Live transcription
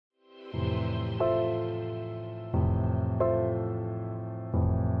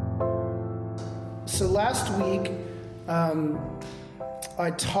So last week,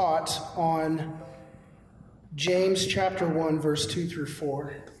 I taught on James chapter 1, verse 2 through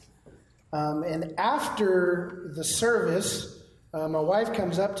 4. And after the service, my wife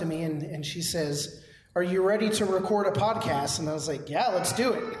comes up to me and she says, "Are you ready to record a podcast?" And I was like, "Yeah, let's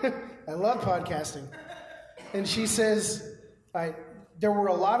do it." I love podcasting. And she says, there were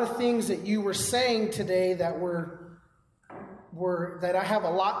a lot of things that you were saying today that that I have a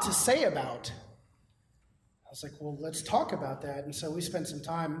lot to say about. I was like, well, let's talk about that. And so we spent some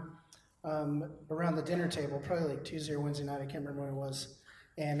time around the dinner table, probably like Tuesday or Wednesday night. I can't remember when it was.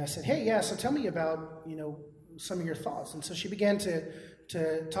 And I said, hey, yeah, so tell me about, some of your thoughts. And so she began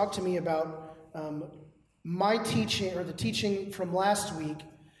to talk to me about my teaching, or the teaching from last week,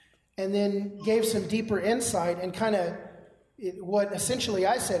 and then gave some deeper insight and kind of what essentially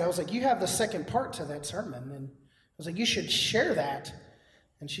I said. I was like, you have the second part to that sermon. And I was like, you should share that.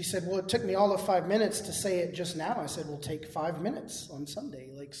 And she said, well, it took me all of 5 minutes to say it just now. I said, well, take 5 minutes on Sunday.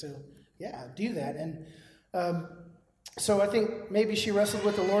 So yeah, do that. And so I think maybe she wrestled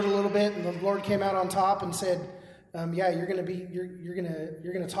with the Lord a little bit, and the Lord came out on top and said, yeah, you're going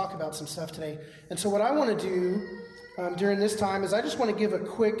to talk about some stuff today. And so what I want to do during this time is I just want to give a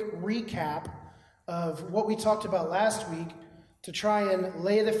quick recap of what we talked about last week to try and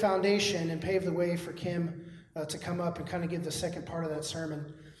lay the foundation and pave the way for Kim to come up and kind of give the second part of that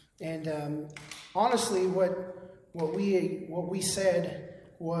sermon. And honestly, what we said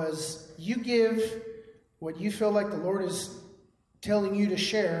was, you give what you feel like the Lord is telling you to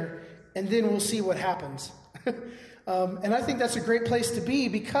share, and then we'll see what happens. And I think that's a great place to be,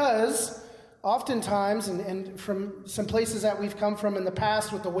 because oftentimes, and from some places that we've come from in the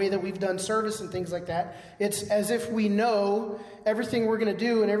past with the way that we've done service and things like that, it's as if we know everything we're going to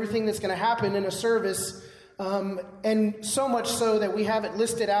do and everything that's going to happen in a service. And so much so that we have it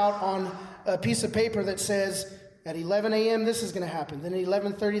listed out on a piece of paper that says, at 11 a.m. this is going to happen. Then at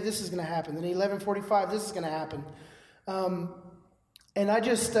 11:30 this is going to happen. Then at 11:45 this is going to happen. And I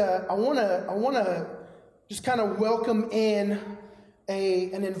just I want to just kind of welcome in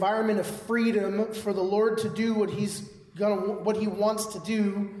an environment of freedom for the Lord to do what He wants to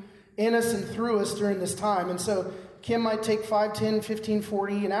do in us and through us during this time. And so Kim might take 5, 10, 15,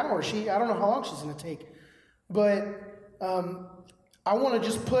 40, an hour. I don't know how long she's going to take. But I want to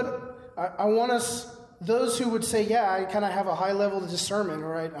just I want us, those who would say, yeah, I kind of have a high level of discernment,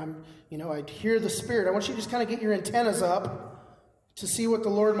 or I hear the Spirit. I want you to just kind of get your antennas up to see what the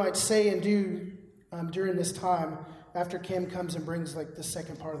Lord might say and do during this time after Kim comes and brings like the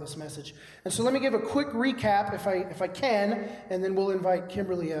second part of this message. And so let me give a quick recap if I can, and then we'll invite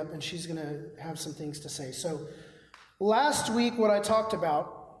Kimberly up, and she's going to have some things to say. So last week, what I talked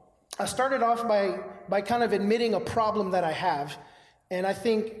about, I started off by kind of admitting a problem that I have. And I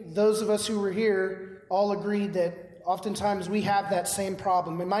think those of us who were here all agreed that oftentimes we have that same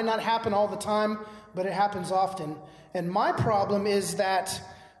problem. It might not happen all the time, but it happens often. And my problem is that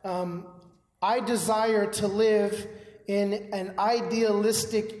I desire to live in an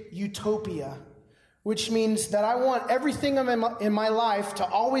idealistic utopia, which means that I want everything in my life to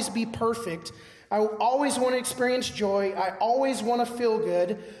always be perfect. I always want to experience joy. I always want to feel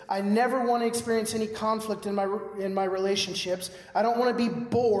good. I never want to experience any conflict in my relationships. I don't want to be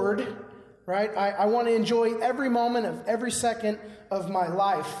bored, right? I want to enjoy every moment of every second of my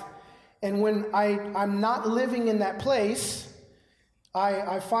life. And when I'm not living in that place,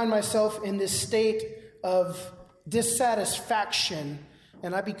 I find myself in this state of dissatisfaction,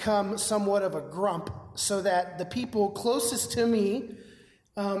 and I become somewhat of a grump, so that the people closest to me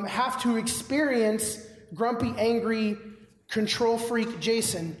have to experience grumpy, angry, control freak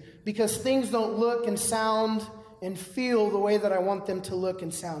Jason, because things don't look and sound and feel the way that I want them to look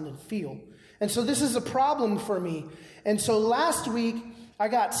and sound and feel. And so this is a problem for me. And so last week I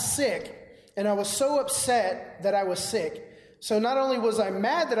got sick, and I was so upset that I was sick. So not only was I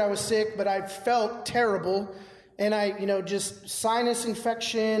mad that I was sick, but I felt terrible, and I, just sinus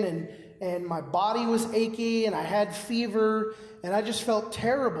infection, and my body was achy, and I had fever, and I just felt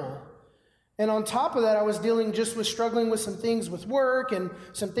terrible. And on top of that, I was struggling with some things with work and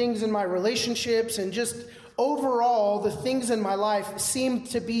some things in my relationships, and just overall, the things in my life seemed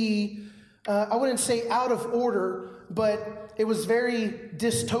to be, I wouldn't say out of order, but it was very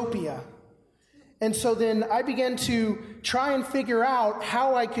dystopia. And so then I began to try and figure out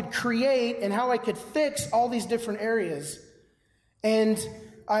how I could create and how I could fix all these different areas. And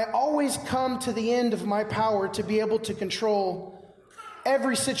I always come to the end of my power to be able to control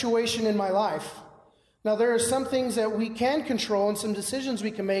every situation in my life. Now, there are some things that we can control and some decisions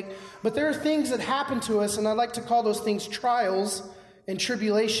we can make, but there are things that happen to us, and I like to call those things trials and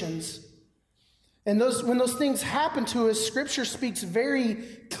tribulations. And when those things happen to us, Scripture speaks very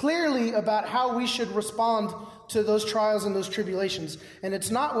clearly about how we should respond to those trials and those tribulations. And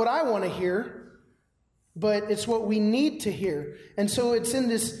it's not what I want to hear, but it's what we need to hear. And so it's in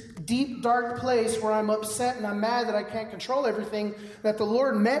this deep, dark place where I'm upset and I'm mad that I can't control everything, that the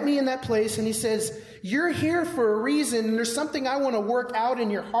Lord met me in that place and he says, you're here for a reason, and there's something I want to work out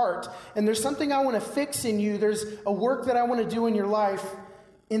in your heart, and there's something I want to fix in you. There's a work that I want to do in your life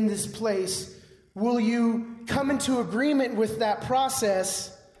in this place. Will you come into agreement with that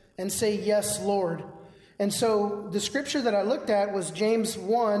process and say, yes, Lord? And so the scripture that I looked at was James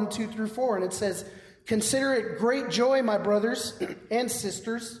 1, 2 through 4, and it says, consider it great joy, my brothers and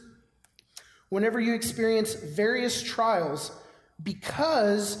sisters, whenever you experience various trials,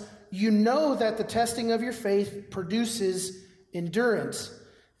 because you know that the testing of your faith produces endurance.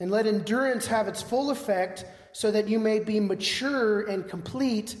 And let endurance have its full effect, so that you may be mature and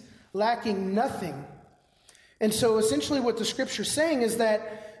complete, lacking nothing. And so essentially what the scripture is saying is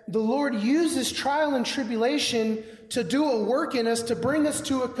that the Lord uses trial and tribulation to do a work in us, to bring us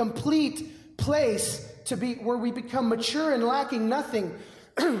to a complete place, to be where we become mature and lacking nothing.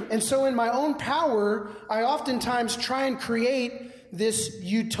 And so in my own power, I oftentimes try and create this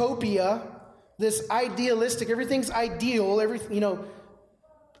utopia, this idealistic, everything's ideal,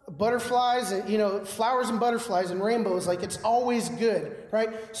 butterflies, flowers and butterflies and rainbows, like it's always good, right?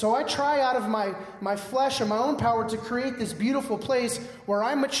 So I try out of my flesh and my own power to create this beautiful place where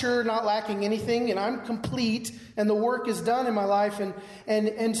I'm mature, not lacking anything, and I'm complete, and the work is done in my life.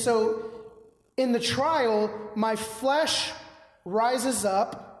 And so in the trial, my flesh rises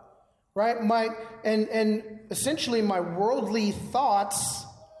up, right? And essentially my worldly thoughts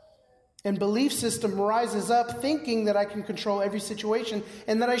and belief system rises up, thinking that I can control every situation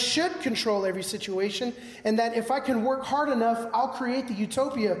and that I should control every situation, and that if I can work hard enough, I'll create the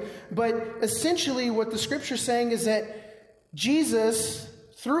utopia. But essentially what the scripture is saying is that Jesus,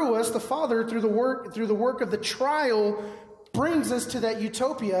 through us, the Father, through the work of the trial, brings us to that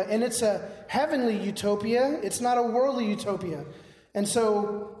utopia. And it's a heavenly utopia. It's not a worldly utopia. And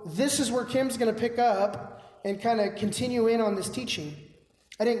so this is where Kim's going to pick up and kind of continue in on this teaching.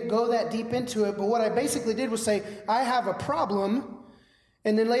 I didn't go that deep into it, but what I basically did was say, I have a problem.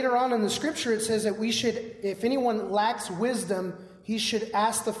 And then later on in the scripture, it says that we should, if anyone lacks wisdom, he should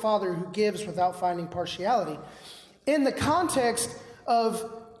ask the Father who gives without finding partiality. In the context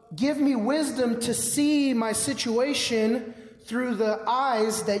of give me wisdom to see my situation through the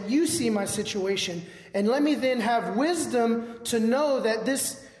eyes that you see my situation. And let me then have wisdom to know that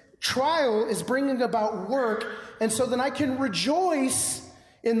this trial is bringing about work. And so then I can rejoice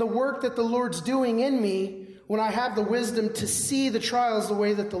in the work that the Lord's doing in me when I have the wisdom to see the trials the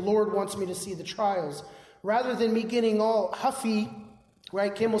way that the Lord wants me to see the trials. Rather than me getting all huffy,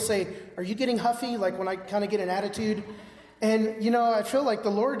 right? Kim will say, are you getting huffy? Like when I kind of get an attitude. And, I feel like the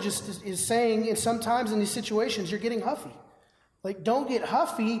Lord just is saying, and sometimes in these situations, you're getting huffy. Like, don't get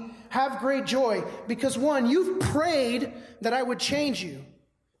huffy, have great joy. Because one, you've prayed that I would change you,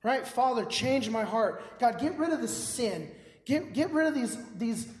 right? Father, change my heart. God, get rid of the sin. Get rid of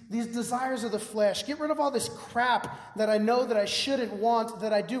these desires of the flesh. Get rid of all this crap that I know that I shouldn't want,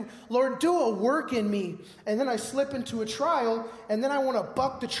 that I do. Lord, do a work in me. And then I slip into a trial, and then I want to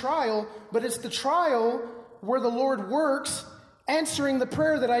buck the trial, but it's the trial where the Lord works, answering the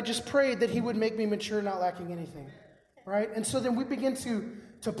prayer that I just prayed, that he would make me mature, not lacking anything. Right? And so then we begin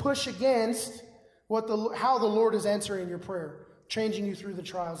to push against how the Lord is answering your prayer, changing you through the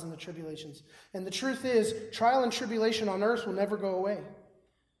trials and the tribulations. And the truth is, trial and tribulation on earth will never go away.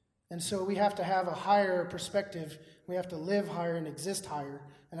 And so we have to have a higher perspective. We have to live higher and exist higher.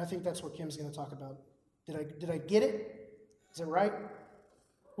 And I think that's what Kim's going to talk about. Did I get it? Is it right?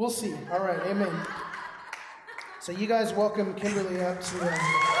 We'll see. All right. Amen. So you guys welcome Kimberly up to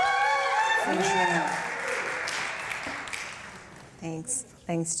finish up.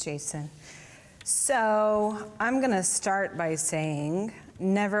 Thanks, Jason. So I'm going to start by saying,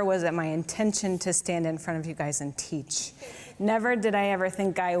 never was it my intention to stand in front of you guys and teach. Never did I ever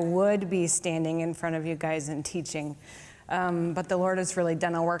think I would be standing in front of you guys and teaching. But the Lord has really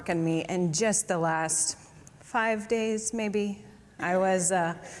done a work in me in just the last 5 days, maybe.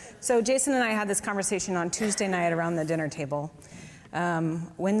 So Jason and I had this conversation on Tuesday night around the dinner table.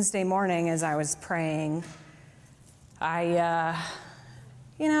 Wednesday morning, as I was praying, you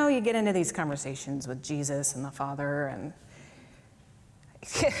get into these conversations with Jesus and the Father, and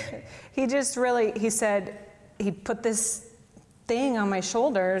he said, he put this thing on my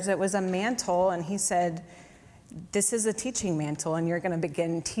shoulders. It was a mantle, and he said, this is a teaching mantle, and you're going to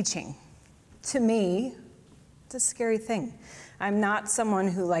begin teaching. To me, it's a scary thing. I'm not someone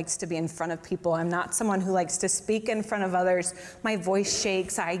who likes to be in front of people. I'm not someone who likes to speak in front of others. My voice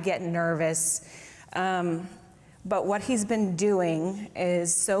shakes, I get nervous. But what he's been doing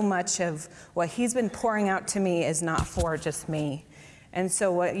is so much of what he's been pouring out to me is not for just me. And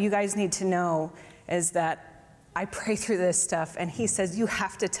so what you guys need to know is that I pray through this stuff, and he says, you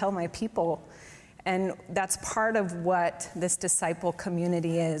have to tell my people. And that's part of what this disciple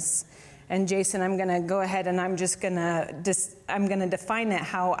community is. And Jason, I'm going to go ahead and I'm going to define it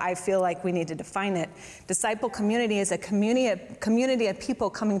how I feel like we need to define it. Disciple community is a community of people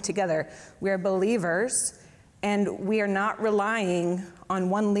coming together. We are believers, and we are not relying on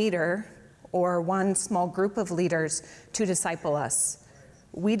one leader or one small group of leaders to disciple us.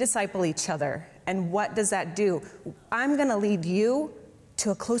 We disciple each other. And what does that do? I'm going to lead you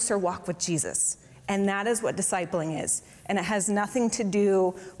to a closer walk with Jesus. And that is what discipling is. And it has nothing to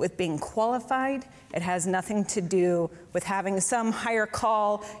do with being qualified. It has nothing to do with having some higher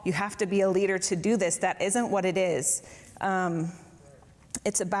call. You have to be a leader to do this. That isn't what it is.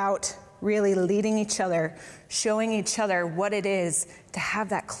 It's about really leading each other, showing each other what it is to have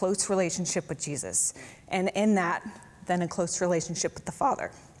that close relationship with Jesus. And in that, then a close relationship with the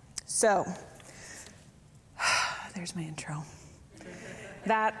Father. So, there's my intro.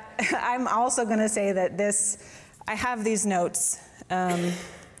 That I'm also going to say that I have these notes.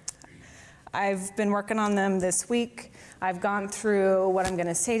 I've been working on them this week. I've gone through what I'm going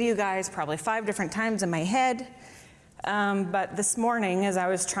to say to you guys probably 5 different times in my head. But this morning, as I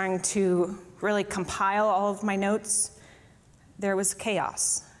was trying to really compile all of my notes, there was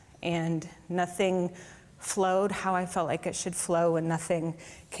chaos, and nothing flowed how I felt like it should flow, and nothing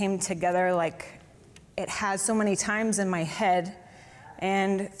came together like it has so many times in my head.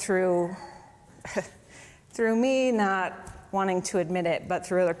 And through me not wanting to admit it, but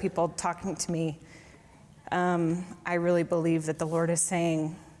through other people talking to me, I really believe that the Lord is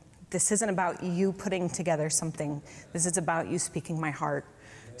saying, this isn't about you putting together something. This is about you speaking my heart.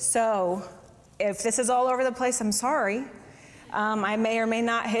 So if this is all over the place, I'm sorry. I may or may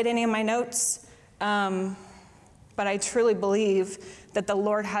not hit any of my notes, but I truly believe that the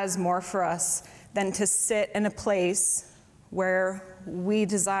Lord has more for us than to sit in a place where we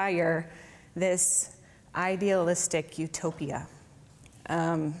desire this idealistic utopia.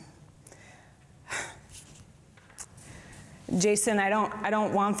 Jason, I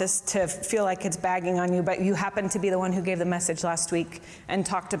don't want this to feel like it's bagging on you, but you happen to be the one who gave the message last week and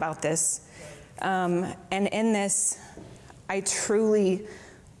talked about this. And in this, I truly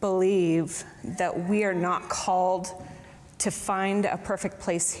believe that we are not called to find a perfect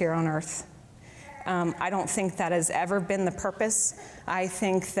place here on earth. I don't think that has ever been the purpose. I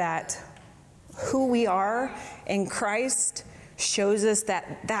think that who we are in Christ shows us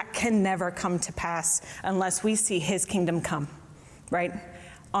that that can never come to pass unless we see his kingdom come, right?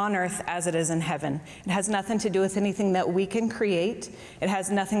 On earth as it is in heaven. It has nothing to do with anything that we can create. It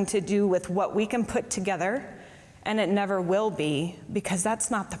has nothing to do with what we can put together, and it never will be, because that's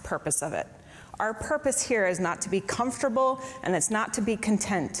not the purpose of it. Our purpose here is not to be comfortable, and it's not to be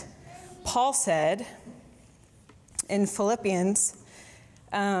content. Paul said in Philippians,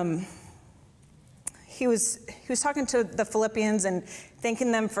 he was talking to the Philippians and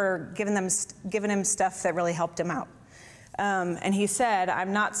thanking them for giving him stuff that really helped him out. And he said,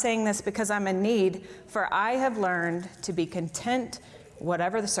 I'm not saying this because I'm in need, for I have learned to be content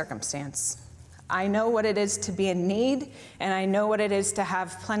whatever the circumstance. I know what it is to be in need, and I know what it is to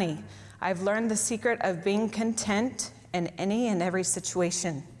have plenty. I've learned the secret of being content in any and every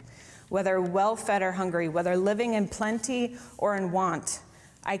situation. Whether well-fed or hungry, whether living in plenty or in want,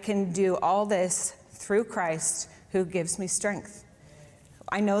 I can do all this through Christ who gives me strength.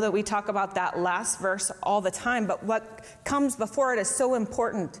 I know that we talk about that last verse all the time, but what comes before it is so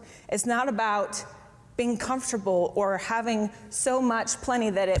important. It's not about being comfortable or having so much plenty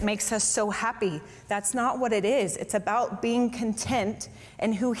that it makes us so happy. That's not what it is. It's about being content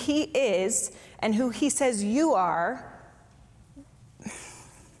in who he is and who he says you are.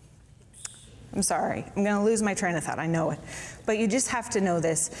 I'm sorry, I'm going to lose my train of thought, I know it. But you just have to know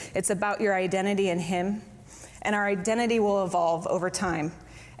this. It's about your identity in him, and our identity will evolve over time.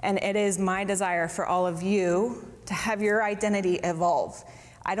 And it is my desire for all of you to have your identity evolve.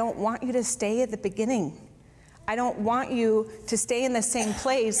 I don't want you to stay at the beginning. I don't want you to stay in the same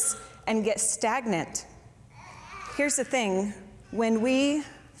place and get stagnant. Here's the thing, when we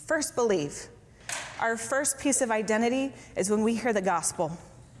first believe, our first piece of identity is when we hear the gospel.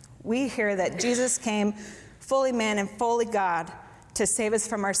 We hear that Jesus came fully man and fully God to save us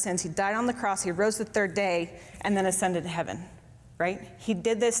from our sins. He died on the cross, he rose the third day, and then ascended to heaven, right? He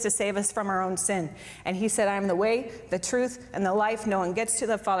did this to save us from our own sin. And he said, I am the way, the truth, and the life. No one gets to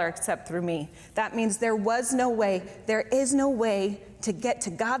the Father except through me. That means there is no way to get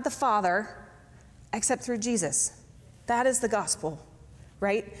to God the Father except through Jesus. That is the gospel,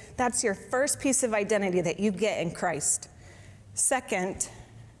 right? That's your first piece of identity that you get in Christ. Second,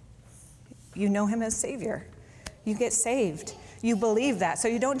 you know him as Savior. You get saved. You believe that. So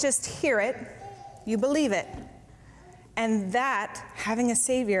you don't just hear it, you believe it. And that, having a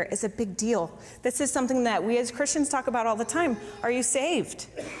Savior, is a big deal. This is something that we as Christians talk about all the time. Are you saved?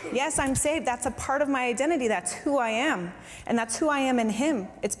 Yes, I'm saved. That's a part of my identity. That's who I am. And that's who I am in him.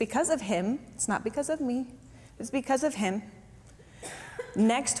 It's because of him. It's not because of me. It's because of him.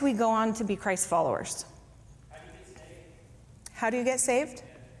 Next, we go on to be Christ followers. How do you get saved?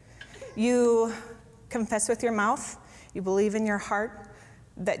 You confess with your mouth. You believe in your heart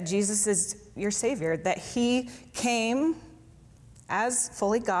that Jesus is your Savior, that he came as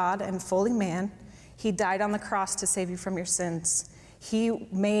fully God and fully man. He died on the cross to save you from your sins. He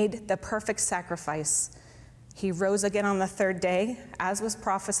made the perfect sacrifice. He rose again on the third day, as was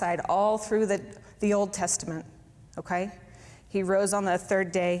prophesied all through the Old Testament, okay? He rose on the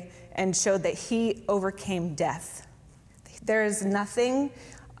third day and showed that he overcame death. There is nothing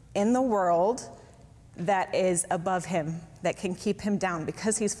in the world that is above him, that can keep him down,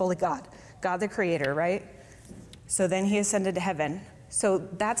 because he's fully God the creator, right? So then he ascended to heaven. So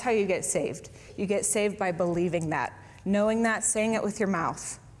that's how you get saved. You get saved by believing that, knowing that, saying it with your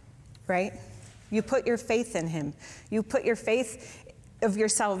mouth, right? You put your faith in him. You put your faith of your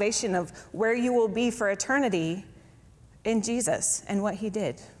salvation, of where you will be for eternity, in Jesus and what he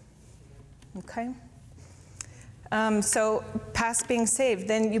did, okay? So past being saved,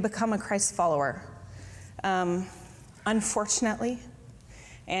 then you become a Christ follower. Unfortunately,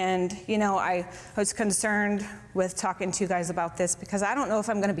 and I was concerned with talking to you guys about this because I don't know if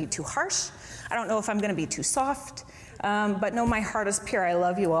I'm going to be too harsh. I don't know if I'm going to be too soft, but no, my heart is pure. I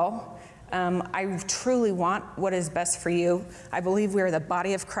love you all. I truly want what is best for you. I believe we are the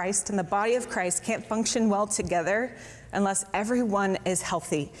body of Christ, and the body of Christ can't function well together unless everyone is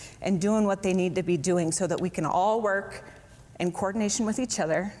healthy and doing what they need to be doing, so that we can all work in coordination with each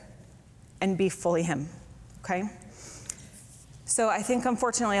other and be fully him, okay? So I think,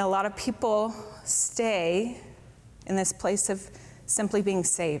 unfortunately, a lot of people stay in this place of simply being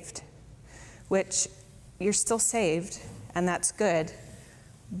saved, which you're still saved, and that's good,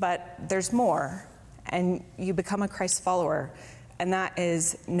 but there's more, and you become a Christ follower, and that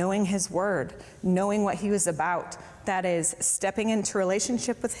is knowing his word, knowing what he was about. That is stepping into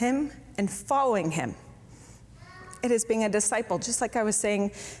relationship with him and following him. It is being a disciple. Just like I was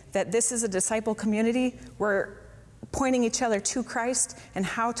saying that this is a disciple community, we're pointing each other to Christ and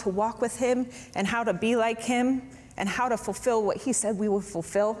how to walk with him and how to be like him and how to fulfill what he said we would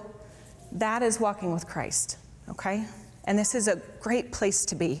fulfill. That is walking with Christ, okay? And this is a great place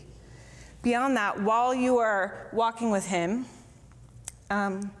to be. Beyond that, while you are walking with him,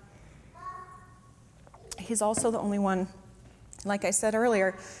 he's also the only one, like I said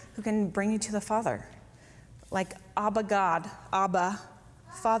earlier, who can bring you to the Father. Like Abba God, Abba,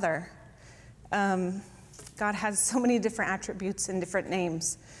 Father. God has so many different attributes and different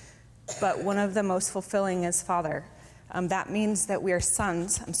names, but one of the most fulfilling is Father. That means that we are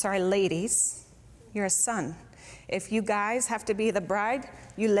sons. I'm sorry, ladies, you're a son. If you guys have to be the bride,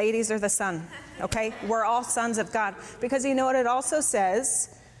 you ladies are the son, okay? We're all sons of God. Because you know what it also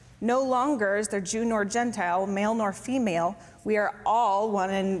says? No longer is there Jew nor Gentile, male nor female. We are all one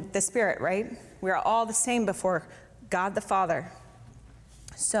in the Spirit, right? We are all the same before God the Father.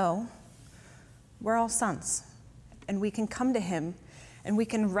 So, we're all sons. And we can come to him, and we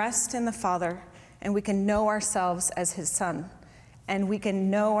can rest in the Father, and we can know ourselves as his son. And we can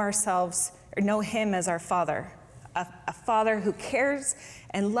know ourselves, or know him as our Father. A Father who cares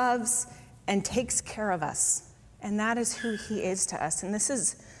and loves and takes care of us. And that is who he is to us. And this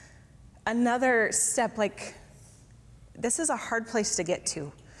is another step, this is a hard place to get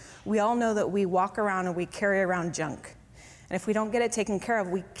to. We all know that we walk around and we carry around junk. And if we don't get it taken care of,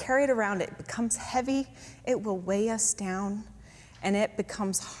 we carry it around, it becomes heavy, it will weigh us down, and it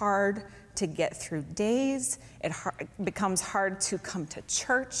becomes hard to get through days. It becomes hard to come to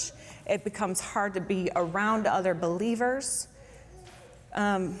church. It becomes hard to be around other believers.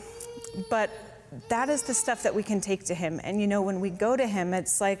 But that is the stuff that we can take to him. And when we go to him,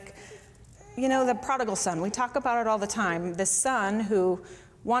 it's like, the prodigal son. We talk about it all the time. The son who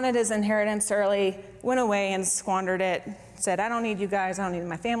wanted his inheritance early, went away and squandered it, said, I don't need you guys, I don't need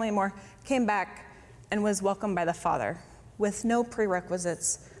my family anymore, came back and was welcomed by the Father with no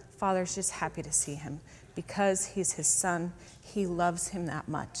prerequisites. Father's just happy to see him because he's his son. he loves him that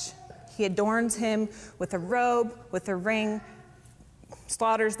much. He adorns him with a robe, with a ring,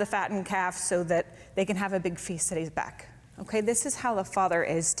 slaughters the fattened calf so that they can have a big feast at his back. Okay, this is how the Father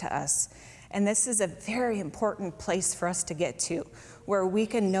is to us. And this is a very important place for us to get to, where we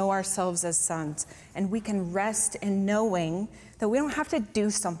can know ourselves as sons, and we can rest in knowing that we don't have to do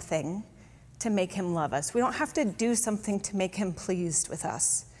something to make him love us. We don't have to do something to make him pleased with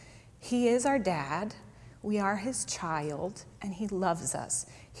us. He is our dad, we are his child, and he loves us.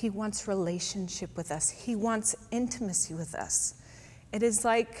 He wants relationship with us. He wants intimacy with us. It is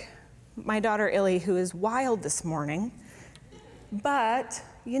like my daughter Illy, who is wild this morning, but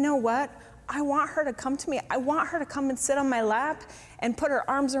you know what? I want her to come to me. I want her to come and sit on my lap and put her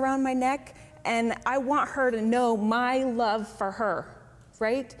arms around my neck, and I want her to know my love for her,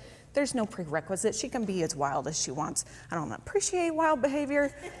 right? There's no prerequisite. She can be as wild as she wants. I don't appreciate wild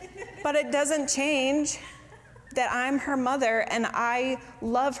behavior, but it doesn't change that I'm her mother and I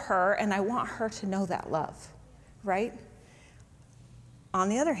love her and I want her to know that love, right? On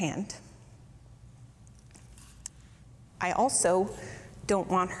the other hand, I also don't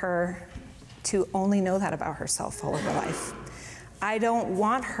want her to only know that about herself all of her life. I don't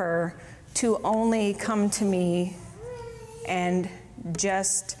want her to only come to me and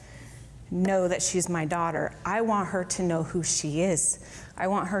just know that she's my daughter. I want her to know who she is. I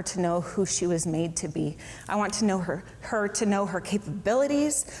want her to know who she was made to be. I want to know her to know her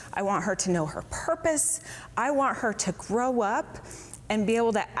capabilities. I want her to know her purpose. I want her to grow up and be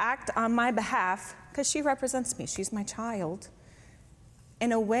able to act on my behalf, because she represents me. She's my child,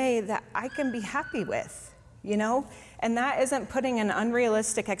 in a way that I can be happy with, you know? And that isn't putting an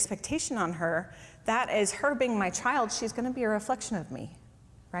unrealistic expectation on her. That is her being my child. She's going to be a reflection of me,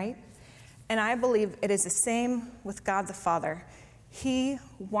 right? And I believe it is the same with God the Father. He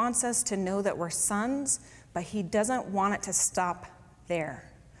wants us to know that we're sons, but he doesn't want it to stop there.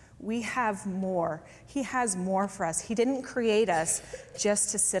 We have more. He has more for us. He didn't create us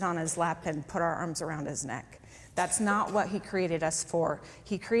just to sit on his lap and put our arms around his neck. That's not what he created us for.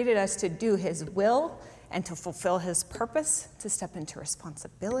 He created us to do his will and to fulfill his purpose, to step into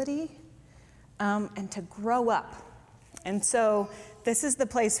responsibility, and to grow up. And so this is the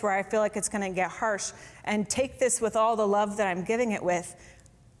place where I feel like it's going to get harsh. And take this with all the love that I'm giving it with.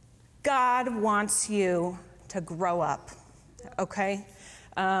 God wants you to grow up, okay?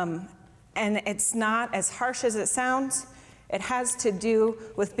 And it's not as harsh as it sounds. It has to do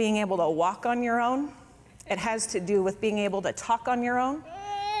with being able to walk on your own. It has to do with being able to talk on your own.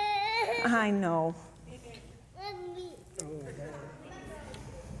 I know.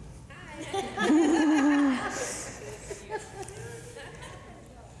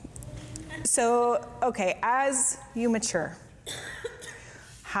 So, okay, as you mature,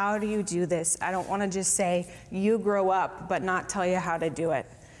 how do you do this? I don't want to just say, you grow up, but not tell you how to do it.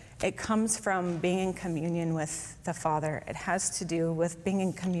 It comes from being in communion with the Father. It has to do with being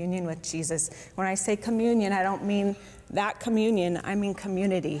in communion with Jesus. When I say communion, I don't mean that communion, I mean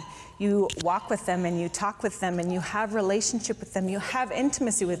community. You walk with them and you talk with them and you have relationship with them. You have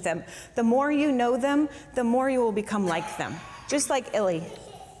intimacy with them. The more you know them, the more you will become like them. Just like Illy.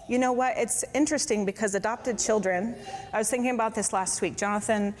 You know what? It's interesting because adopted children, I was thinking about this last week.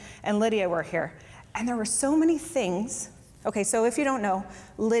 Jonathan and Lydia were here. And there were so many things. Okay, so if you don't know,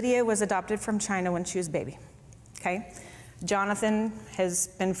 Lydia was adopted from China when she was a baby. Okay? Jonathan has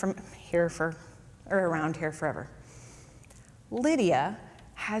been around here forever. Lydia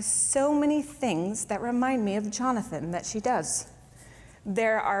has so many things that remind me of Jonathan that she does.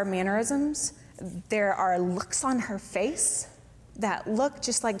 There are mannerisms, there are looks on her face that look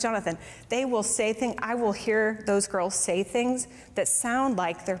just like Jonathan. They will say things, I will hear those girls say things that sound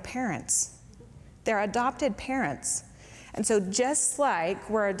like their parents. They're adopted parents. And so just like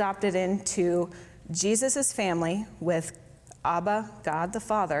we're adopted into Jesus' family with Abba, God the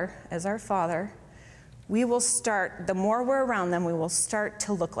Father, as our Father, we will start, the more we're around them, we will start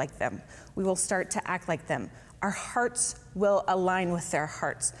to look like them. We will start to act like them. Our hearts will align with their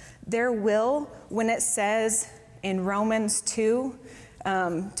hearts. Their will, when it says in Romans 2,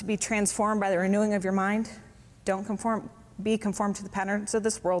 to be transformed by the renewing of your mind, don't be conformed to the patterns of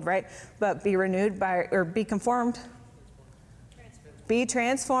this world, right? But be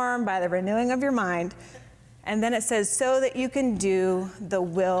transformed by the renewing of your mind. And then it says, so that you can do the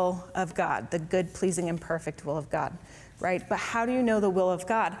will of God, the good, pleasing, and perfect will of God, right? But how do you know the will of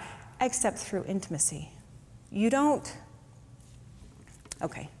God? Except through intimacy. You don't,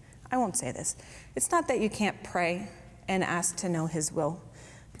 okay, I won't say this. It's not that you can't pray and ask to know his will,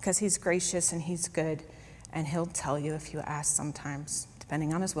 because he's gracious and he's good, and he'll tell you if you ask sometimes,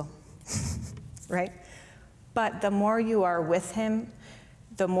 depending on his will, right? But the more you are with him,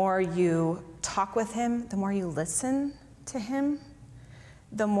 the more you talk with him, the more you listen to him,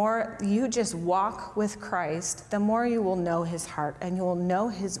 the more you just walk with Christ, the more you will know his heart and you will know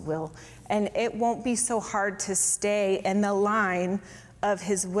his will. And it won't be so hard to stay in the line of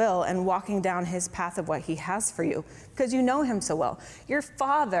his will and walking down his path of what he has for you, because you know him so well. Your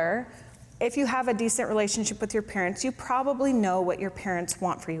father, if you have a decent relationship with your parents, you probably know what your parents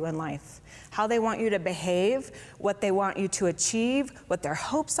want for you in life, how they want you to behave, what they want you to achieve, what their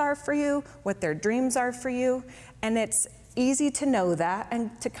hopes are for you, what their dreams are for you. And it's easy to know that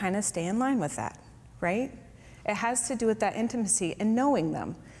and to kind of stay in line with that, right? It has to do with that intimacy and knowing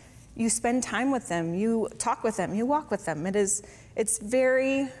them. You spend time with them, you talk with them, you walk with them. It's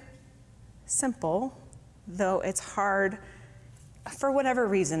very simple, though it's hard. For whatever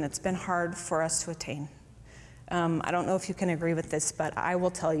reason, it's been hard for us to attain. I don't know if you can agree with this, but I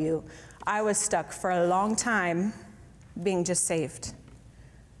will tell you, I was stuck for a long time being just saved.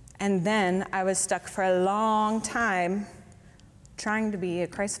 And then I was stuck for a long time trying to be a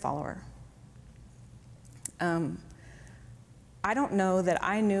Christ follower. I don't know that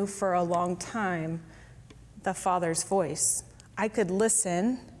I knew for a long time the Father's voice. I could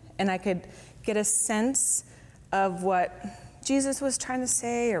listen and I could get a sense of what Jesus was trying to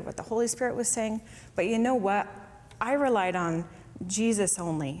say or what the Holy Spirit was saying. But you know what? I relied on Jesus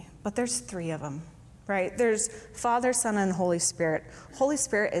only, but there's three of them, right? There's Father, Son, and Holy Spirit. Holy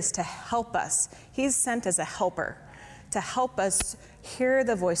Spirit is to help us. He's sent as a helper to help us hear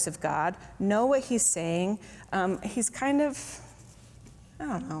the voice of God, know what he's saying. He's kind of, I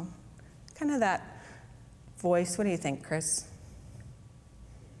don't know, kind of that voice. What do you think, Chris?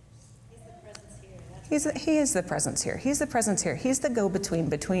 He is the presence here. He's the presence here. He's the go-between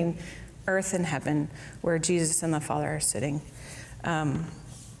between earth and heaven, where Jesus and the Father are sitting.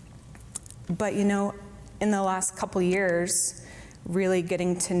 But you know, in the last couple years, really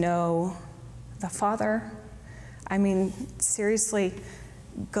getting to know the Father, I mean, seriously,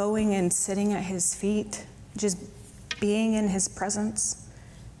 going and sitting at his feet, just being in his presence,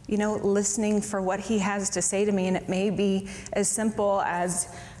 you know, listening for what he has to say to me. And it may be as simple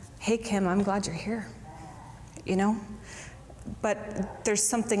as, hey, Kim, I'm glad you're here, you know? But there's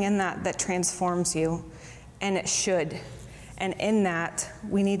something in that that transforms you, and it should. And in that,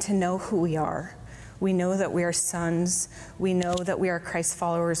 we need to know who we are. We know that we are sons. We know that we are Christ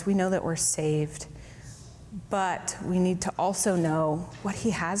followers. We know that we're saved. But we need to also know what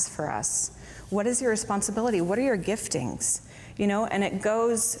he has for us. What is your responsibility? What are your giftings? You know, and it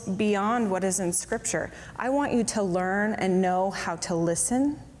goes beyond what is in Scripture. I want you to learn and know how to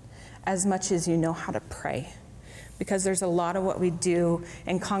listen as much as you know how to pray. Because there's a lot of what we do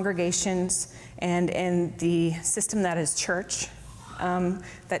in congregations and in the system that is church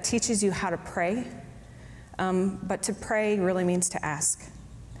that teaches you how to pray. But to pray really means to ask.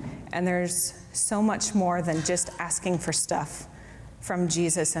 And there's so much more than just asking for stuff from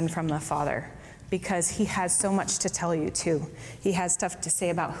Jesus and from the Father, because he has so much to tell you too. He has stuff to say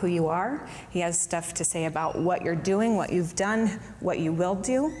about who you are. He has stuff to say about what you're doing, what you've done, what you will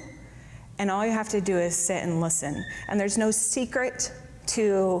do. And all you have to do is sit and listen. And there's no secret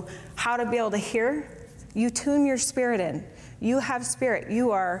to how to be able to hear. You tune your spirit in. You have spirit.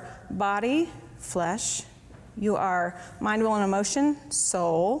 You are body, flesh. You are mind, will, and emotion,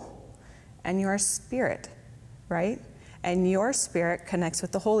 soul. And you are spirit, right? And your spirit connects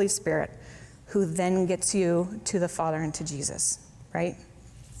with the Holy Spirit, who then gets you to the Father and to Jesus, right?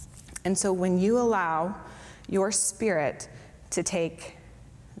 And so when you allow your spirit to take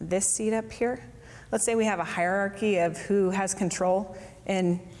this seat up here, let's say we have a hierarchy of who has control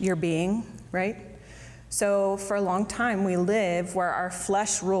in your being, right? So for a long time we live where our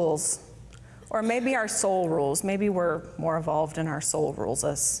flesh rules, or maybe our soul rules. Maybe we're more evolved and our soul rules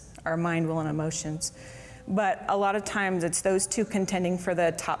us, our mind, will, and emotions. But a lot of times it's those two contending for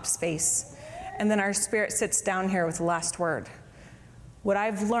the top space. And then our spirit sits down here with the last word. What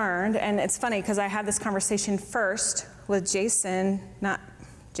I've learned, and it's funny because I had this conversation first with Jason, not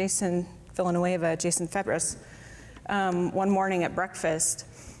Jason Villanueva, Jason Febres, one morning at breakfast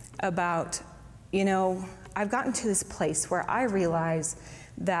about, you know, I've gotten to this place where I realize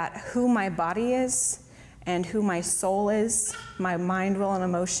that who my body is and who my soul is, my mind, will, and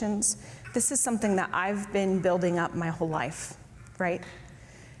emotions, this is something that I've been building up my whole life, right?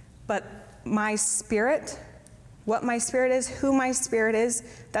 But my spirit, what my spirit is, who my spirit is,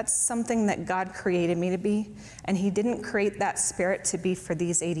 that's something that God created me to be. And he didn't create that spirit to be for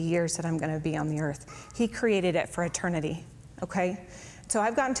these 80 years that I'm going to be on the earth. He created it for eternity, okay? So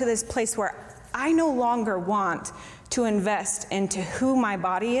I've gotten to this place where I no longer want to invest into who my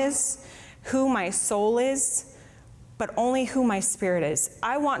body is who my soul is, but only who my spirit is.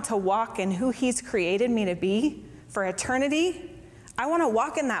 I want to walk in who he's created me to be for eternity. I want to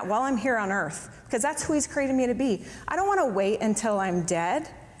walk in that while I'm here on earth, because that's who he's created me to be. I don't want to wait until I'm dead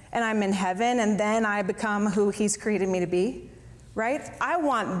and I'm in heaven and then I become who he's created me to be, right? I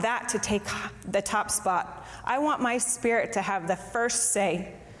want that to take the top spot. I want my spirit to have the first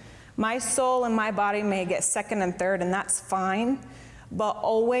say. My soul and my body may get second and third, and that's fine, but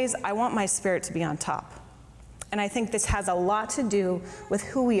always I want my spirit to be on top. And I think this has a lot to do with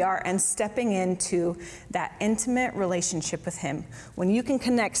who we are and stepping into that intimate relationship with him. When you can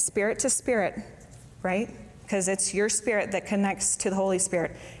connect spirit to spirit, right? Because it's your spirit that connects to the Holy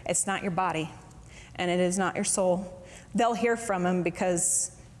Spirit. It's not your body, and it is not your soul. They'll hear from him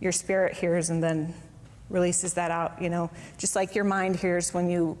because your spirit hears and then releases that out, just like your mind hears when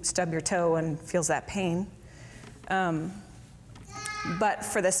you stub your toe and feels that pain. But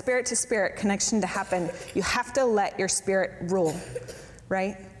for the spirit to spirit connection to happen, you have to let your spirit rule,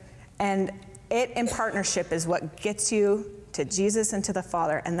 right? And it in partnership is what gets you to Jesus and to the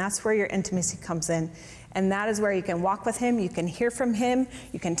Father, and that's where your intimacy comes in. And that is where you can walk with him, you can hear from him,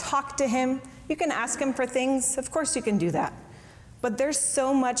 you can talk to him, you can ask him for things. Of course you can do that. But there's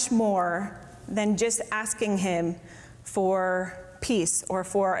so much more than just asking him for peace or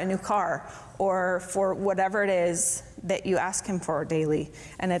for a new car or for whatever it is that you ask him for daily.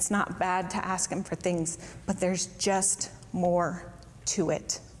 And it's not bad to ask him for things, but there's just more to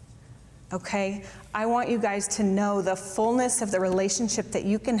it. Okay? I want you guys to know the fullness of the relationship that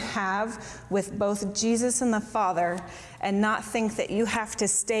you can have with both Jesus and the Father, and not think that you have to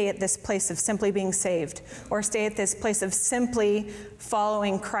stay at this place of simply being saved, or stay at this place of simply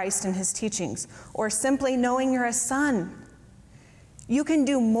following Christ and his teachings, or simply knowing you're a son. You can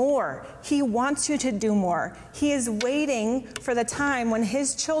do more. He wants you to do more. He is waiting for the time when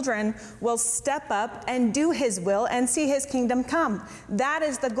his children will step up and do his will and see his kingdom come. That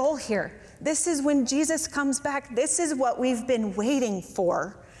is the goal here. This is when Jesus comes back. This is what we've been waiting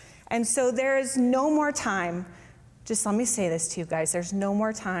for. And so there is no more time. Just let me say this to you guys. There's no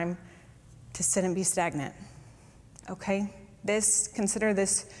more time to sit and be stagnant. Okay? Consider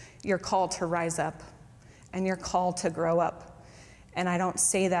this your call to rise up and your call to grow up. And I don't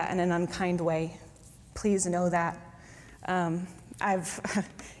say that in an unkind way. Please know that. The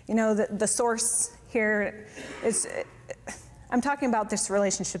source here is, I'm talking about this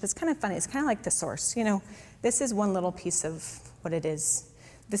relationship. It's kind of funny. It's kind of like the source. This is one little piece of what it is.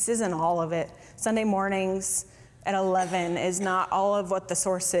 This isn't all of it. Sunday mornings at 11 is not all of what the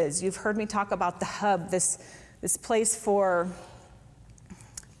source is. You've heard me talk about the hub, this place for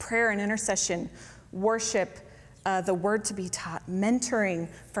prayer and intercession, worship, the word to be taught, mentoring,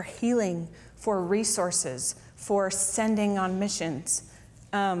 for healing, for resources, for sending on missions.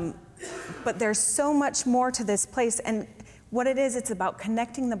 But there's so much more to this place. And what it is, it's about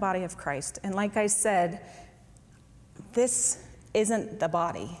connecting the body of Christ. And like I said, this isn't the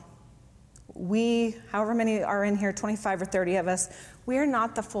body. We, however many are in here, 25 or 30 of us, we are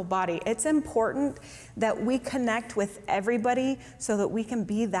not the full body. It's important that we connect with everybody so that we can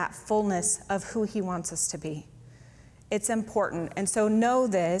be that fullness of who he wants us to be. It's important. And so know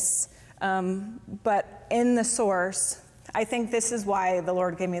this, but in the source, I think this is why the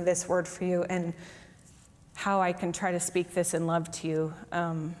Lord gave me this word for you and how I can try to speak this in love to you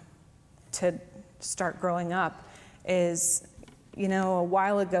to start growing up is, a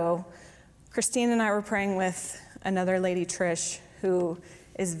while ago, Christine and I were praying with another lady, Trish, who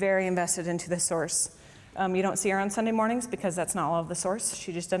is very invested into the source. You don't see her on Sunday mornings because that's not all of the source.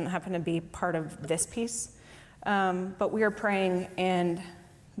 She just doesn't happen to be part of this piece. But we were praying, and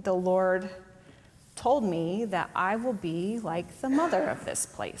the Lord told me that I will be like the mother of this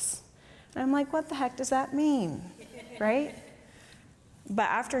place. And I'm like, what the heck does that mean? Right? But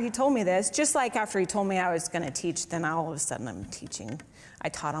after he told me this, just like after he told me I was going to teach, then all of a sudden I'm teaching. I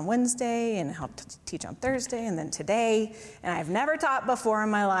taught on Wednesday and helped teach on Thursday and then today. And I've never taught before in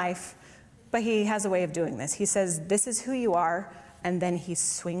my life. But he has a way of doing this. He says, this is who you are. And then he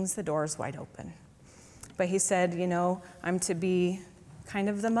swings the doors wide open. But he said, I'm to be kind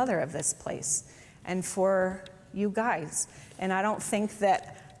of the mother of this place. And for you guys. And I don't think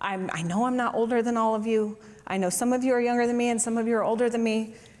that I know I'm not older than all of you. I know some of you are younger than me and some of you are older than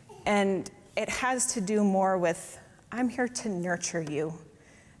me. And it has to do more with, I'm here to nurture you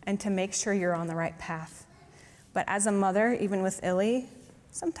and to make sure you're on the right path. But as a mother, even with Illy,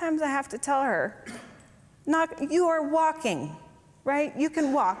 sometimes I have to tell her, you are walking, right? You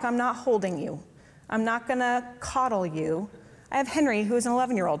can walk. I'm not holding you. I'm not going to coddle you. I have Henry, who's an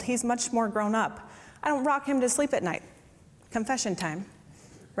 11-year-old. He's much more grown up. I don't rock him to sleep at night. Confession time,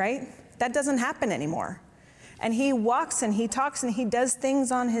 right? That doesn't happen anymore. And he walks and he talks and he does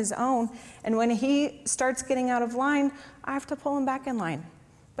things on his own. And when he starts getting out of line, I have to pull him back in line.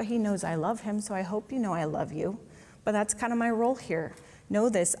 But he knows I love him, so I hope you know I love you. But that's kind of my role here. Know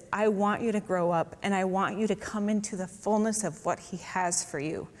this, I want you to grow up, and I want you to come into the fullness of what he has for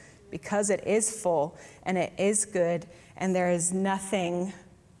you, because it is full and it is good, and there is nothing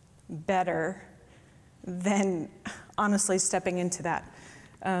better than honestly stepping into that.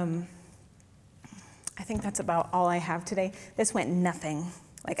 I think that's about all I have today. This went nothing.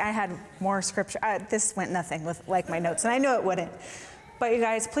 Like, I had more scripture. This went nothing with like my notes, and I knew it wouldn't. But you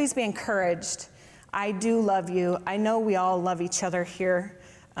guys, please be encouraged. I do love you. I know we all love each other here.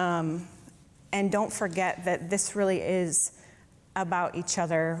 And don't forget that this really is about each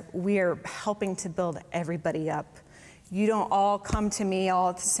other. We are helping to build everybody up. You don't all come to me all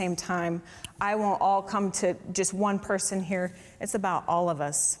at the same time. I won't all come to just one person here. It's about all of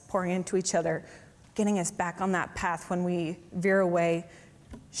us pouring into each other, getting us back on that path when we veer away,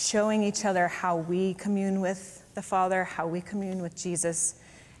 showing each other how we commune with the Father, how we commune with Jesus,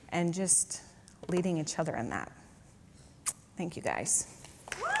 and just leading each other in that. Thank you, guys.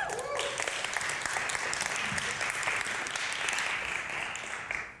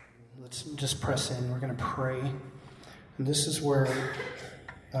 Let's just press in. We're going to pray. And this is where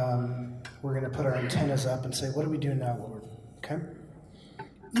we're going to put our antennas up and say, what do we do now, Lord? Okay?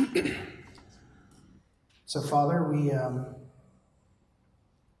 So, Father, we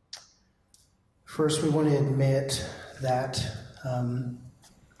first we want to admit that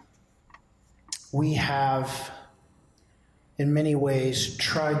we have, in many ways,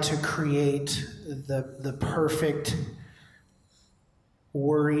 tried to create the perfect,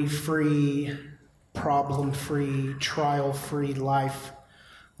 worry-free, problem-free, trial-free life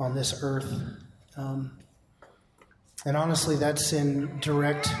on this earth. And honestly, that's in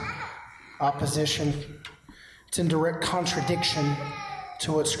direct opposition. It's in direct contradiction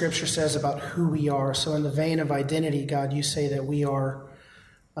to what Scripture says about who we are. So in the vein of identity, God, you say that we are,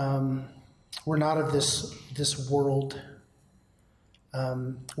 we're not of this world.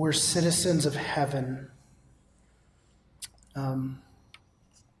 We're citizens of heaven. And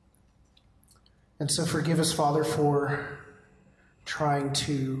so forgive us, Father, for trying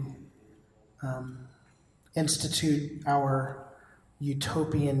to institute our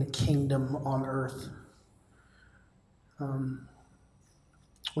utopian kingdom on earth.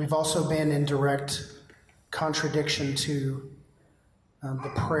 We've also been in direct contradiction to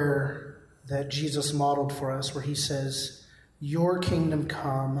the prayer that Jesus modeled for us, where he says, your kingdom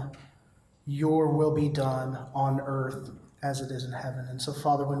come, your will be done on earth as it is in heaven. And so,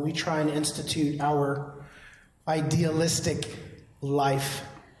 Father, when we try and institute our idealistic life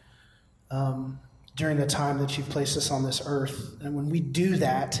during the time that you've placed us on this earth, and when we do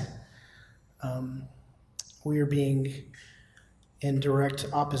that, we are being in direct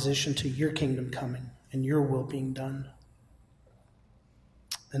opposition to your kingdom coming and your will being done.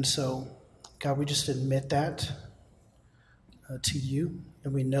 And so, God, we just admit that to you,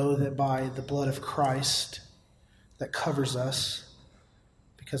 and we know that by the blood of Christ that covers us,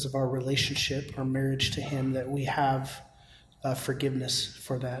 because of our relationship, our marriage to him, that we have forgiveness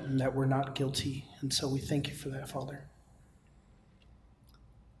for that and that we're not guilty. And so we thank you for that, Father.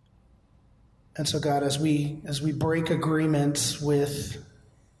 And so, God, as we break agreements with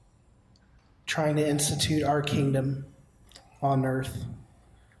trying to institute our kingdom on earth,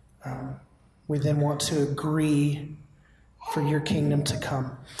 we then want to agree for your kingdom to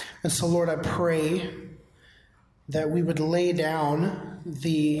come. And so, Lord, I pray that we would lay down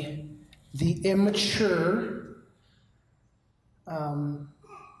the immature,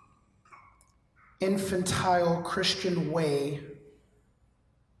 infantile Christian way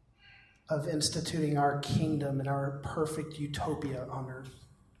of instituting our kingdom and our perfect utopia on earth.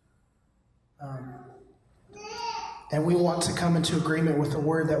 And we want to come into agreement with the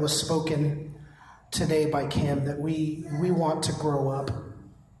word that was spoken today by Kim, that we want to grow up.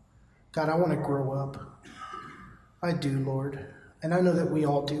 God, I want to grow up. I do, Lord. And I know that we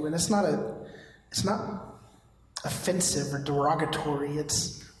all do. And it's not offensive or derogatory.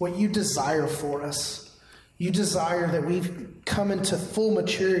 It's what you desire for us. You desire that we've come into full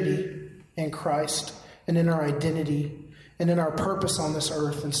maturity in Christ and in our identity and in our purpose on this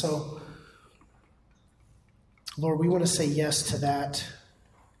earth. And so, Lord, we want to say yes to that.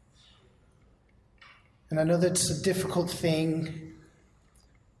 And I know that's a difficult thing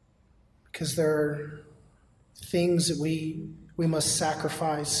because there are things that we must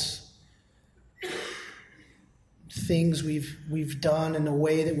sacrifice, things we've done in the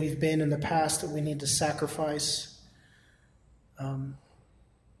way that we've been in the past that we need to sacrifice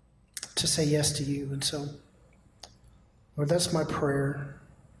to say yes to you. And so, Lord, that's my prayer,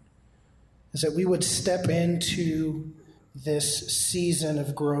 is that we would step into this season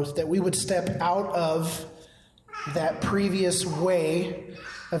of growth, that we would step out of that previous way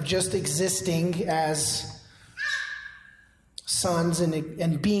of just existing as sons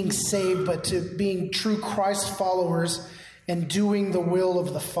and being saved, but to being true Christ followers and doing the will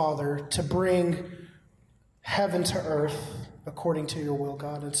of the Father to bring heaven to earth according to your will,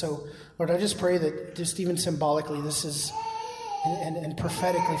 God. And so, Lord, I just pray that just even symbolically, this is, and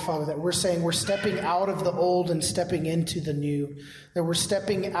prophetically, Father, that we're saying we're stepping out of the old and stepping into the new, that we're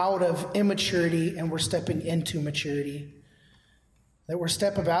stepping out of immaturity and we're stepping into maturity, that we're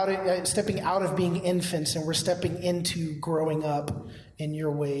stepping out of being infants and we're stepping into growing up in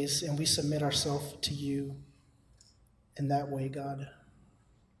your ways, and we submit ourselves to you in that way, God.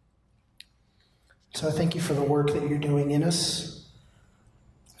 So I thank you for the work that you're doing in us.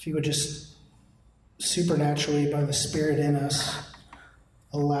 If you would just supernaturally, by the Spirit in us,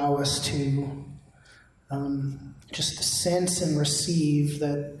 allow us to just sense and receive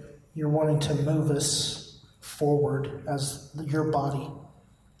that you're wanting to move us forward as your body.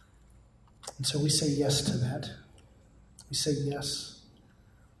 And so we say yes to that. We say yes.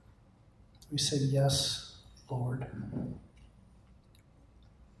 We say yes, Lord.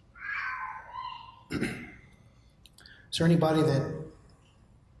 Is there anybody that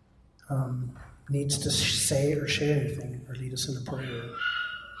needs to say or share anything or lead us in a prayer?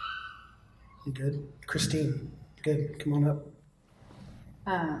 You good? Christine, good. Come on up.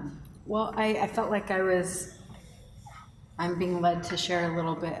 Well, I felt like I'm being led to share a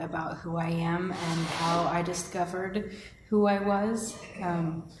little bit about who I am and how I discovered who I was.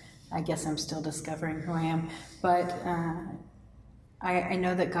 I guess I'm still discovering who I am, but I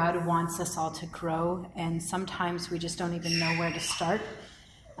know that God wants us all to grow, and sometimes we just don't even know where to start.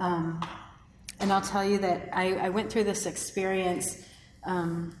 And I'll tell you that I went through this experience.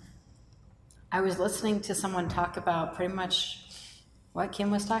 I was listening to someone talk about pretty much what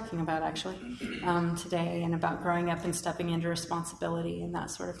Kim was talking about, actually, today, and about growing up and stepping into responsibility and that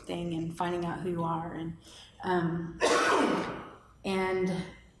sort of thing, and finding out who you are. And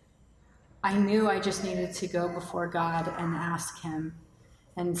I knew I just needed to go before God and ask him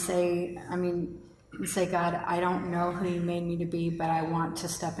and say, God, I don't know who you made me to be, but I want to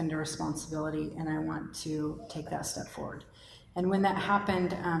step into responsibility and I want to take that step forward. And when that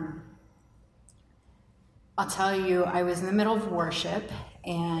happened, I'll tell you, I was in the middle of worship,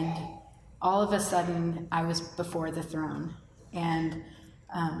 and all of a sudden I was before the throne. And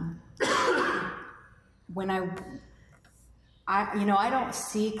when I don't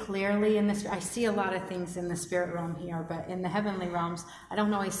see clearly in this. I see a lot of things in the spirit realm here, but in the heavenly realms, I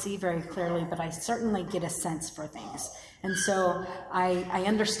don't always see very clearly, but I certainly get a sense for things. And so I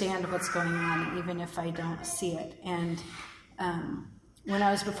understand what's going on, even if I don't see it. And when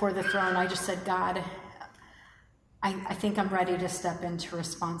I was before the throne, I just said, God, I think I'm ready to step into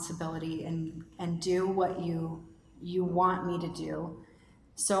responsibility and do what you want me to do.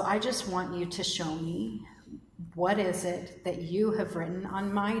 So I just want you to show me, what is it that you have written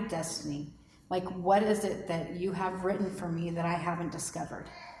on my destiny? Like, what is it that you have written for me that I haven't discovered?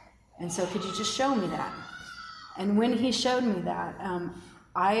 And so could you just show me that? And when he showed me that,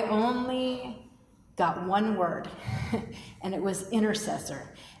 I only got one word, and it was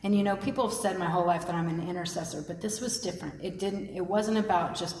intercessor. And people have said my whole life that I'm an intercessor, but this was different. It wasn't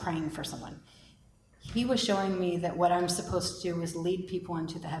about just praying for someone. He was showing me that what I'm supposed to do is lead people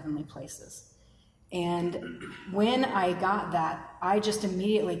into the heavenly places. And when I got that, I just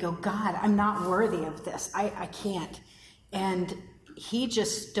immediately go, God, I'm not worthy of this. I can't. And he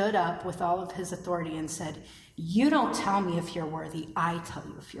just stood up with all of his authority and said, you don't tell me if you're worthy, I tell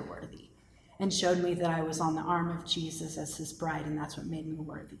you if you're worthy. And showed me that I was on the arm of Jesus as his bride, and that's what made me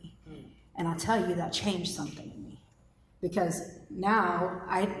worthy. And I'll tell you, that changed something in me. Because now,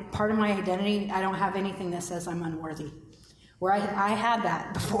 part of my identity, I don't have anything that says I'm unworthy. Where I had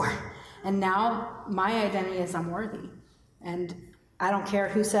that before. And now my identity is I'm worthy. And I don't care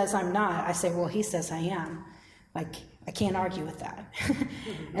who says I'm not. I say, well, he says I am. Like, I can't argue with that.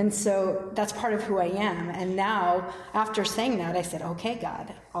 And so that's part of who I am. And now, after saying that, I said, okay,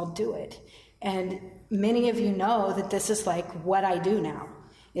 God, I'll do it. And many of you know that this is like what I do now,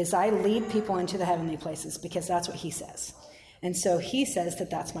 is I lead people into the heavenly places because that's what he says. And so he says that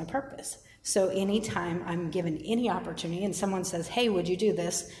that's my purpose. So anytime I'm given any opportunity and someone says, hey, would you do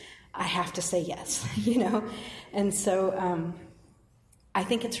this? I have to say yes, And so I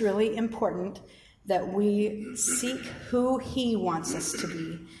think it's really important that we seek who he wants us to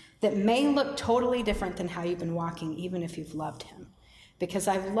be, that may look totally different than how you've been walking, even if you've loved him. because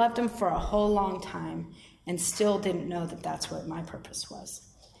I've loved him for a whole long time and still didn't know that that's what my purpose was.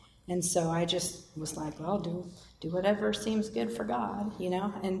 And so I just was like, well, do whatever seems good for God, you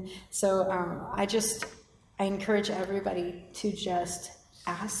know? And so I encourage everybody to just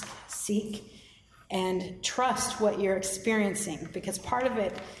ask, seek, and trust what you're experiencing. Because part of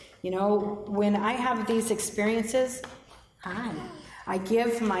it, you know, when I have these experiences, I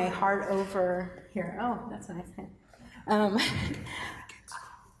give my heart over here. Oh, that's a nice.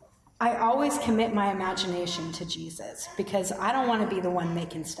 I always commit my imagination to Jesus because I don't want to be the one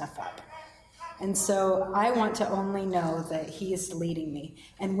making stuff up. And so I want to only know that he is leading me.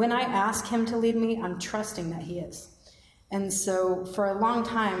 And when I ask him to lead me, I'm trusting that he is. And so for a long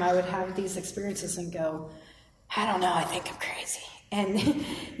time, I would have these experiences and go, I don't know, I think I'm crazy. And,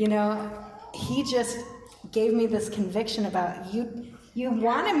 you know, he just gave me this conviction about, you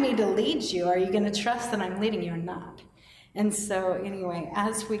wanted me to lead you. Are you going to trust that I'm leading you or not? And so anyway,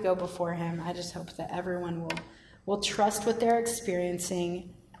 as we go before him, I just hope that everyone will trust what they're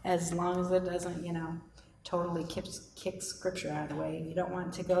experiencing, as long as it doesn't, you know, totally kick Scripture out of the way. You don't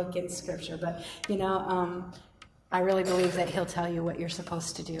want to go against Scripture, but, you know, I really believe that he'll tell you what you're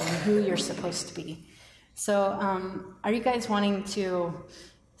supposed to do and who you're supposed to be. So are you guys wanting to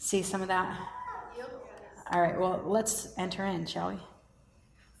see some of that? All right, well, let's enter in, shall we?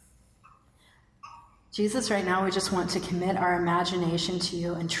 Jesus, right now we just want to commit our imagination to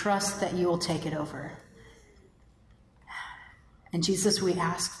you and trust that you will take it over. And Jesus, we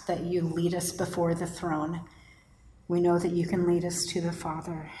ask that you lead us before the throne. We know that you can lead us to the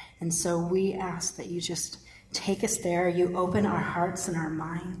Father. And so we ask that you just take us there. You open our hearts and our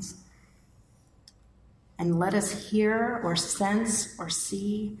minds. And let us hear or sense or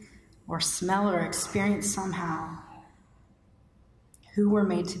see or smell or experience somehow who we're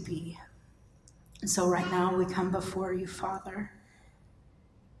made to be. And so right now we come before you, Father.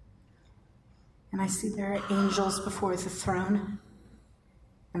 And I see there are angels before the throne.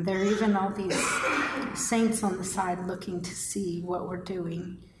 And there are even all these saints on the side looking to see what we're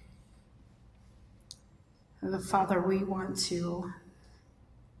doing. Father, we want to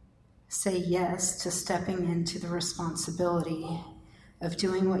say yes to stepping into the responsibility of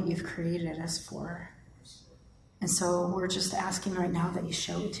doing what you've created us for. And so we're just asking right now that you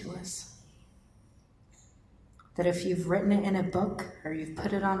show it to us. That if you've written it in a book or you've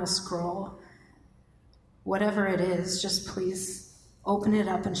put it on a scroll, whatever it is, just please open it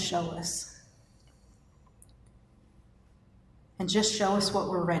up and show us. And just show us what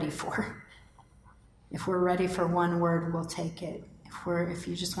we're ready for. If we're ready for one word, we'll take it. If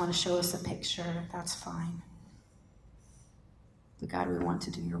you just want to show us a picture, that's fine. But God, we want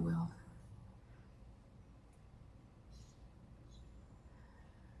to do your will.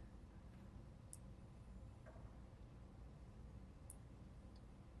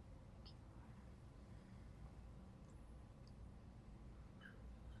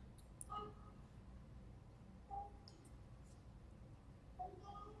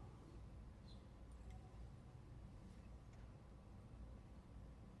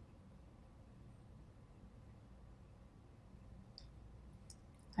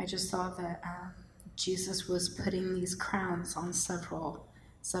 I just saw that Jesus was putting these crowns on several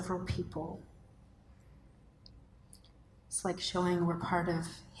people. It's like showing we're part of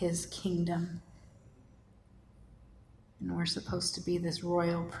his kingdom. And we're supposed to be this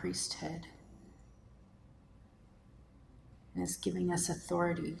royal priesthood. And it's giving us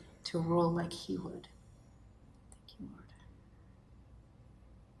authority to rule like he would. Thank you, Lord.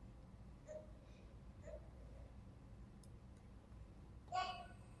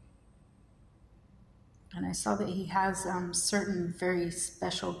 And I saw that he has certain very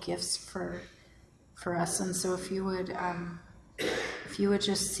special gifts for us. And so if you would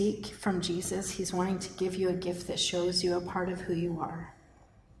just seek from Jesus, he's wanting to give you a gift that shows you a part of who you are.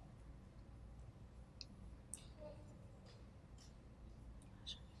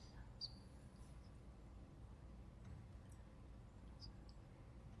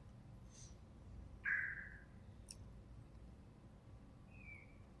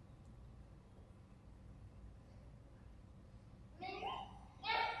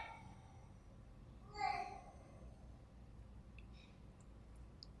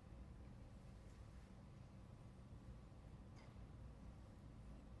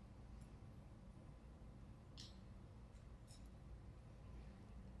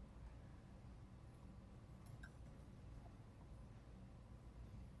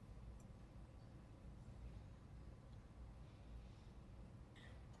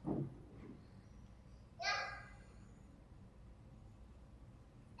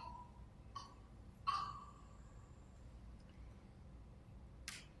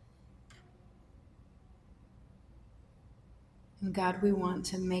 And God, we want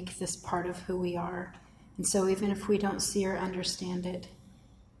to make this part of who we are. And so even if we don't see or understand it,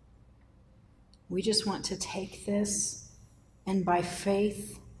 we just want to take this and by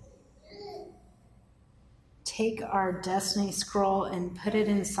faith take our destiny scroll and put it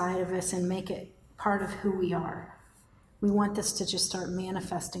inside of us and make it part of who we are. We want this to just start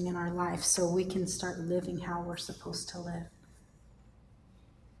manifesting in our life so we can start living how we're supposed to live.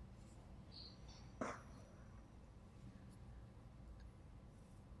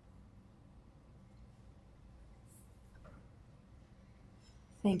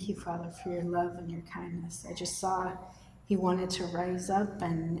 Thank you, Father, for your love and your kindness. I just saw he wanted to rise up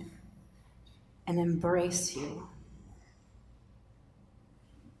and embrace you.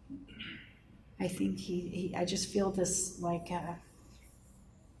 I think I just feel this like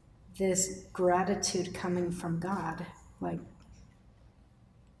this gratitude coming from God. Like,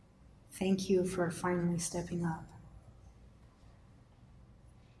 thank you for finally stepping up.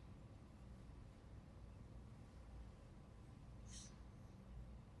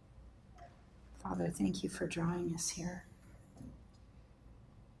 Father, thank you for drawing us here.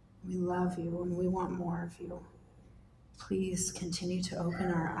 We love you and we want more of you. Please continue to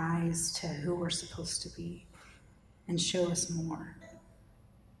open our eyes to who we're supposed to be and show us more.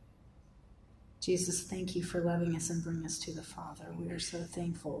 Jesus, thank you for loving us and bringing us to the Father. We are so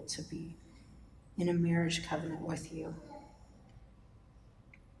thankful to be in a marriage covenant with you.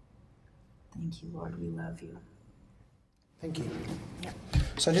 Thank you, Lord. We love you. Thank you. Yep.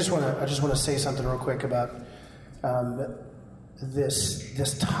 So I just want to say something real quick about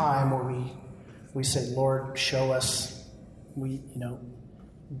this time where we say, Lord, show us,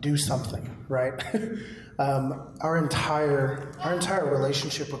 do something, right? Our entire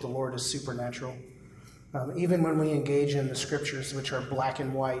relationship with the Lord is supernatural. Even when we engage in the scriptures, which are black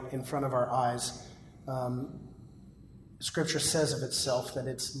and white in front of our eyes, Scripture says of itself that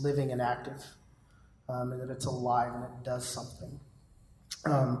it's living and active. And that it's alive and it does something.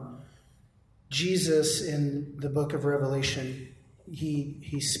 Jesus, in the book of Revelation,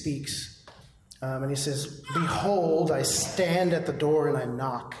 he speaks, and he says, "Behold, I stand at the door and I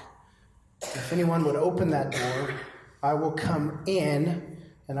knock. If anyone would open that door, I will come in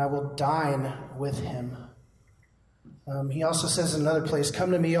and I will dine with him." He also says in another place,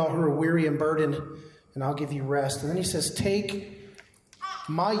 "Come to me, all who are weary and burdened, and I'll give you rest." And then he says, "Take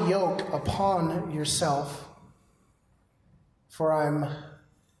my yoke upon yourself, for I'm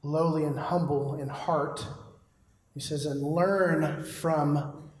lowly and humble in heart." He says, "and learn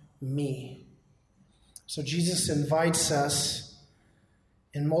from me." So Jesus invites us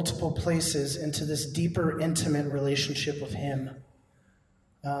in multiple places into this deeper, intimate relationship with him.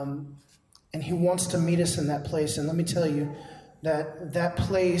 And he wants to meet us in that place. And let me tell you that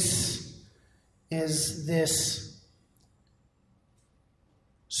place is this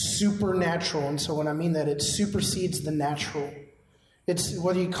supernatural. And so when I mean that, it supersedes the natural. It's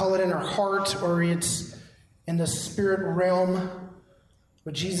whether you call it in our heart or it's in the spirit realm.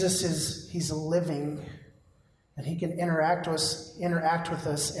 But Jesus he's living, and he can interact with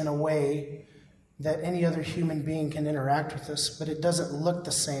us in a way that any other human being can interact with us, but it doesn't look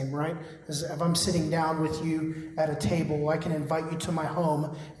the same, right? As if I'm sitting down with you at a table, I can invite you to my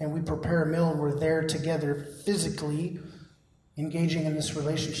home and we prepare a meal and we're there together physically engaging in this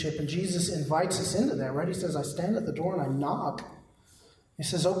relationship. And Jesus invites us into that, right? He says, "I stand at the door and I knock." He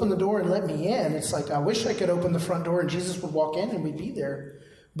says, "Open the door and let me in." It's like, I wish I could open the front door and Jesus would walk in and we'd be there.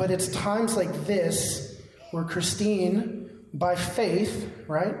 But it's times like this where Christine, by faith,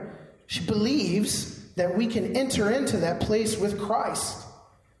 right, she believes that we can enter into that place with Christ.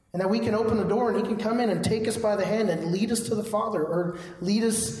 And that we can open the door and he can come in and take us by the hand and lead us to the Father, or lead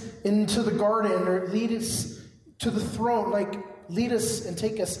us into the garden, or lead us to the throne, like lead us and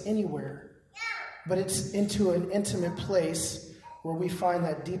take us anywhere. But it's into an intimate place where we find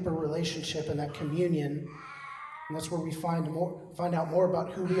that deeper relationship and that communion. And that's where we find out more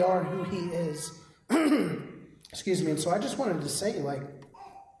about who we are and who he is. Excuse me. And so I just wanted to say,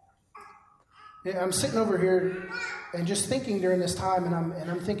 I'm sitting over here and just thinking during this time, and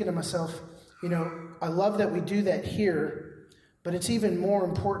I'm thinking to myself, I love that we do that here, but it's even more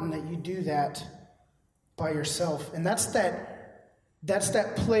important that you do that by yourself. And that's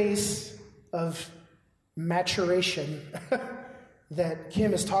that place of maturation that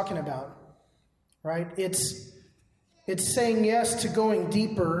Kim is talking about, right? It's saying yes to going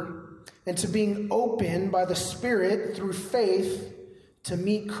deeper and to being open by the Spirit through faith to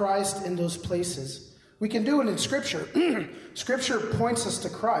meet Christ in those places. We can do it in Scripture. Scripture points us to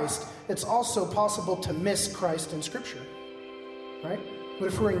Christ. It's also possible to miss Christ in Scripture, right? But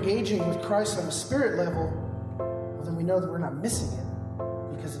if we're engaging with Christ on a spirit level, then we know that we're not missing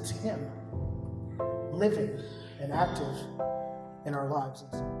it because it's Him living and active in our lives.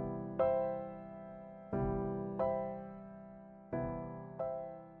 And so